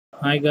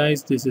Hi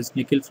guys, this is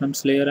Nikhil from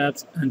Slayer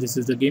Apps and this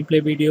is the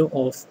gameplay video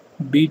of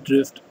Beat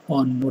Drift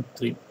on Mode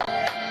 3.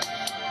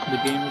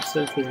 The game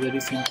itself is very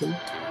simple.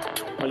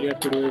 All you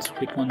have to do is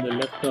click on the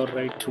left or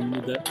right to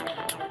move the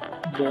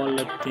ball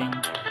like thing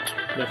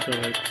left or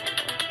right.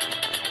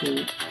 So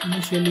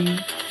initially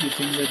you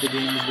think that the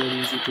game is very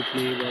easy to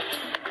play, but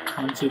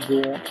once you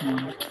go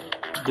on,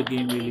 the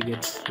game really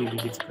gets really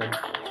difficult.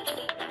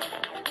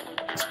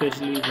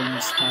 Especially when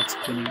it starts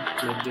spinning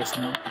like just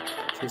now.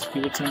 Just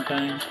give it some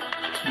time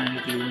and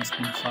it will even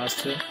spin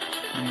faster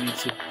and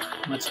makes it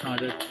much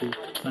harder to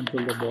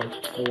control the ball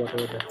or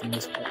whatever that thing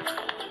is called.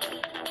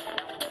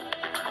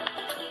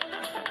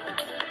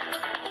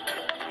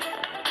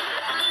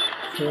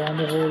 So on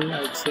the whole,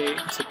 I would say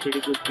it's a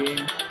pretty good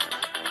game.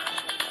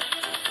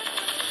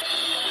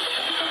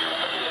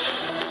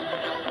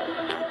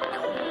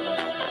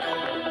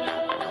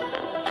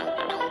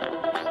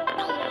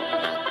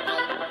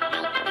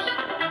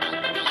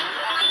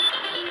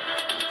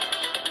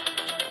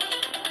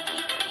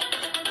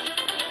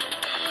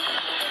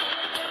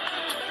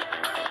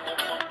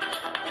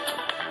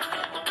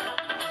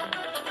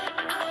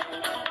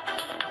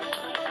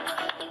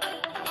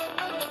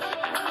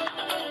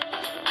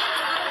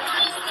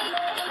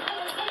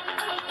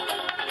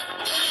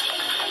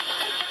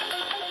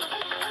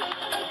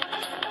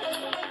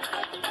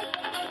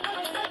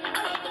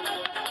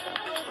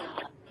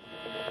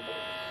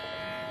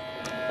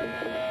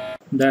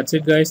 That's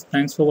it guys,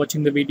 thanks for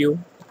watching the video.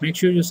 Make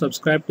sure you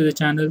subscribe to the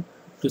channel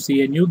to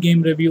see a new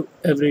game review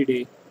every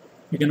day.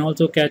 You can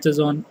also catch us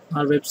on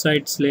our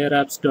website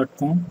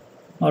slayerapps.com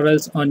or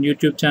else on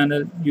YouTube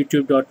channel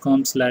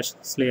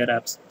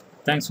youtube.com/slayerapps.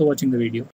 Thanks for watching the video.